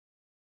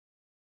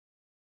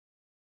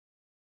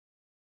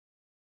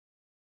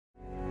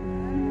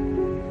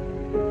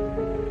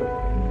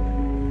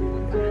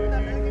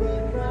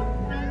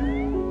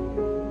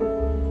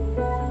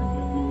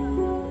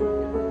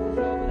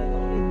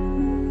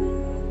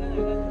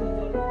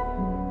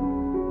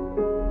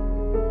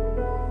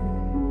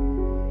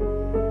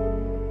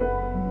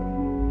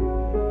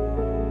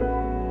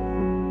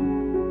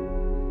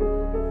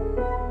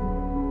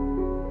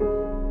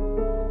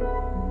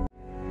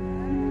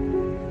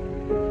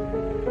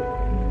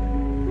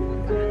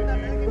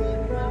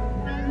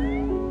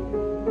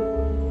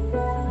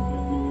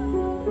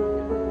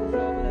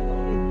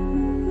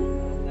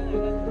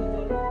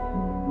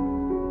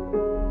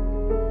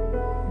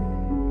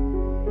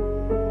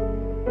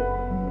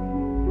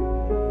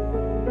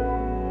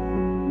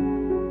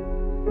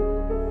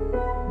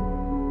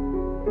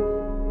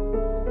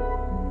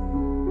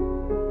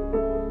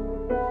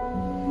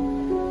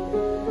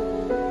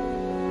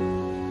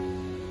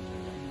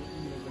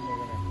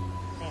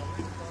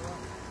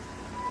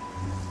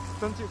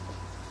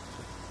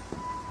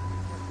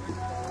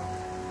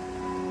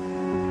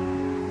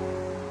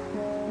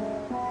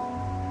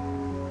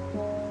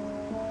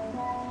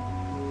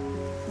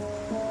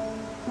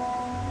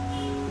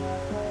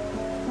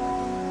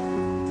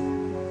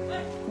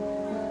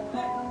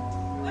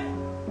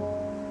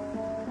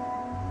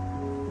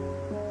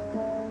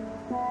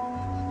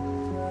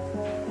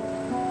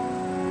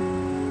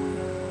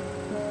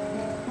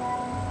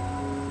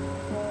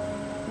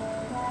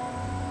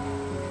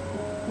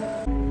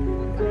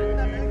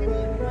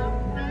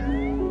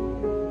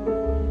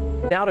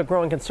Now to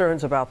growing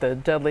concerns about the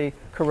deadly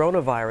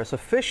coronavirus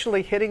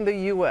officially hitting the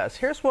U.S.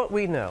 Here's what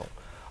we know.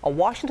 A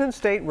Washington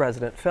state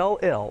resident fell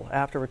ill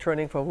after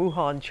returning from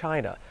Wuhan,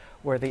 China,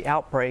 where the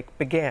outbreak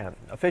began.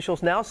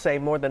 Officials now say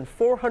more than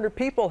 400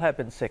 people have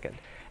been sickened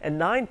and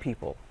 9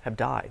 people have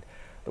died.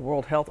 The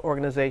World Health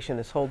Organization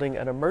is holding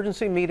an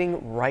emergency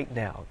meeting right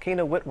now.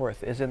 Kayna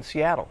Whitworth is in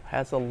Seattle,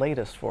 has the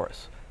latest for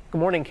us. Good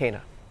morning,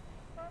 Kayna.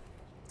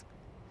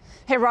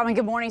 Hey, Robin,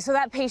 good morning. So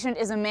that patient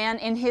is a man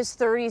in his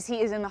 30s.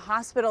 He is in the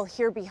hospital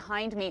here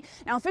behind me.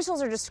 Now,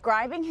 officials are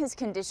describing his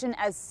condition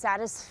as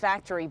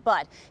satisfactory,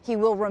 but he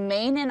will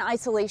remain in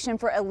isolation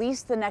for at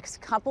least the next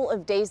couple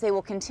of days. They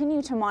will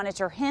continue to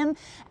monitor him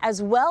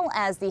as well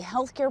as the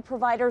healthcare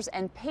providers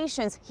and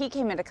patients he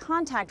came into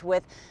contact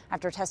with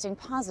after testing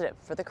positive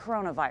for the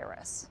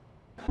coronavirus.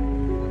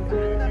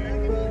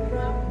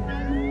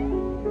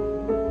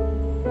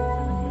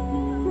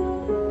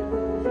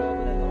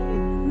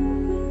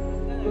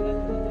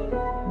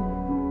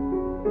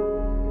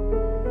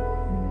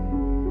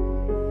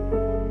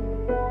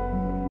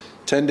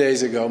 10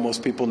 days ago,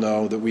 most people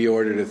know that we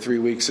ordered a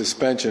 3-week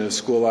suspension of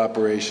school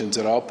operations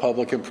at all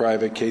public and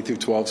private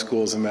K-12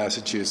 schools in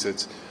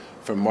Massachusetts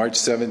from March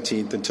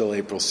 17th until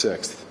April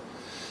 6th.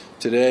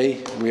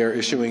 Today, we are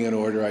issuing an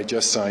order, I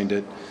just signed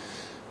it,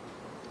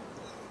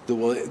 that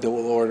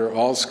will order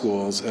all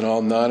schools and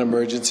all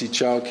non-emergency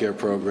child care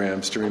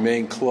programs to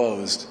remain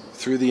closed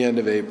through the end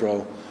of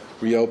April,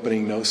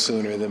 reopening no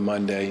sooner than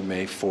Monday,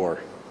 May 4.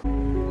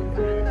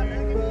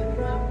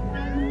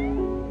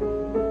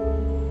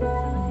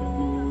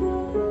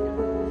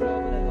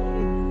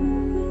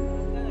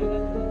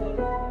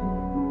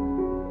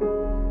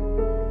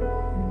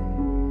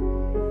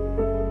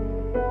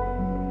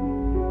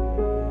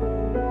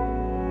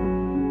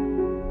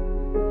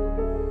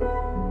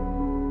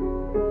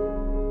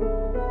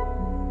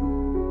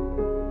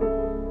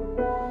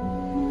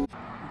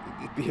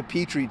 Be a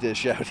petri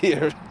dish out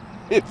here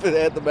if it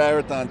had the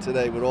marathon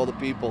today with all the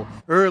people.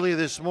 Early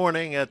this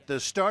morning at the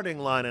starting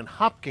line in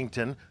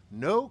Hopkinton,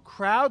 no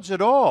crowds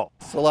at all.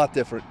 It's a lot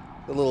different,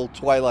 a little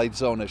Twilight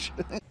Zone-ish.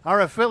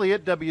 Our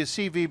affiliate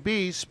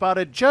WCVB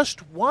spotted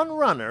just one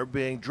runner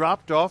being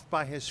dropped off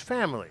by his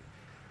family.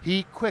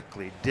 He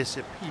quickly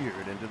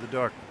disappeared into the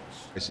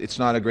darkness. It's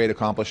not a great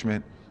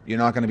accomplishment. You're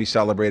not going to be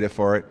celebrated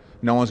for it.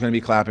 No one's going to be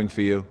clapping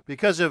for you.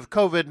 Because of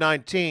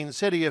COVID-19,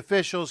 city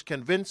officials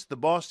convinced the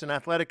Boston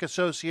Athletic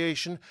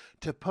Association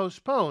to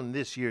postpone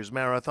this year's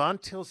marathon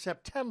till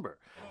September.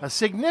 A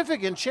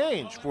significant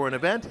change for an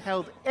event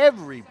held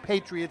every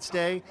Patriots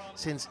Day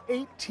since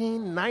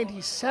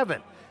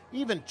 1897.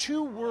 Even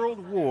 2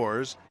 world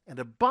wars and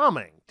a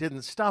bombing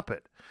didn't stop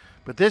it.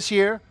 But this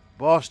year,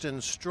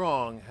 Boston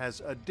Strong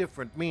has a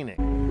different meaning.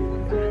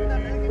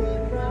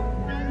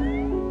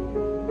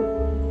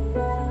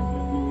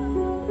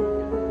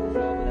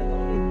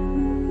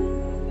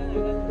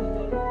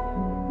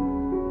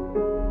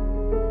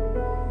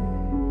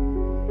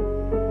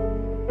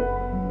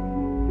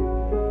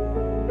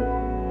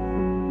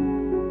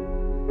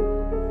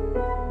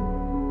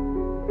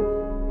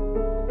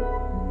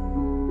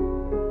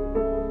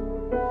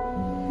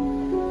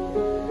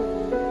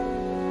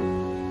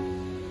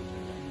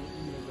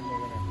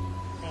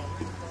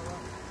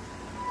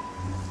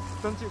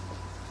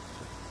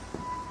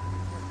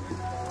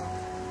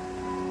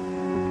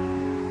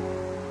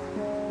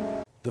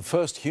 The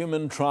first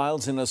human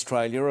trials in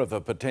Australia of a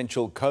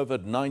potential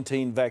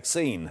COVID-19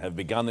 vaccine have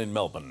begun in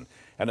Melbourne.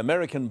 An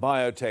American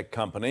biotech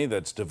company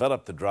that's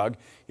developed the drug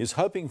is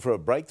hoping for a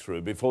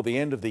breakthrough before the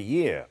end of the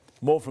year.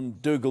 More from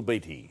Dougal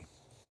Beattie.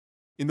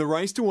 In the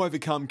race to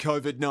overcome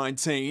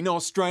COVID-19,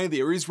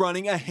 Australia is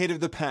running ahead of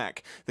the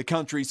pack. The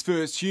country's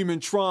first human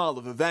trial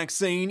of a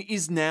vaccine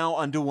is now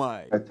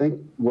underway. I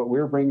think what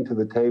we're bringing to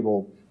the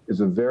table is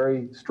a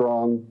very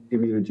strong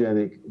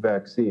immunogenic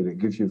vaccine. It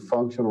gives you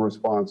functional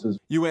responses.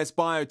 US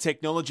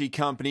biotechnology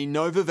company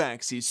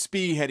Novavax is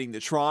spearheading the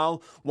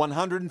trial.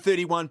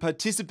 131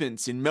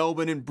 participants in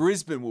Melbourne and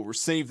Brisbane will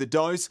receive the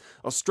dose.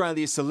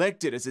 Australia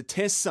selected as a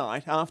test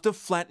site after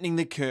flattening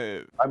the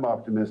curve. I'm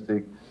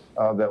optimistic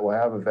that we'll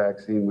have a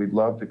vaccine. We'd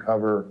love to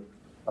cover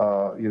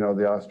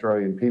the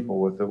Australian people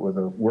with a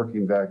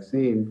working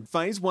vaccine.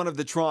 Phase 1 of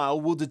the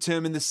trial will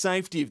determine the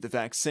safety of the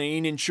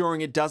vaccine,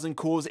 ensuring it doesn't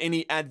cause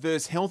any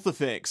adverse health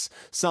effects.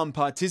 Some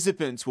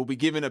participants will be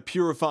given a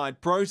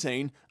purified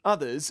protein,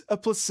 others a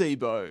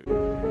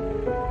placebo.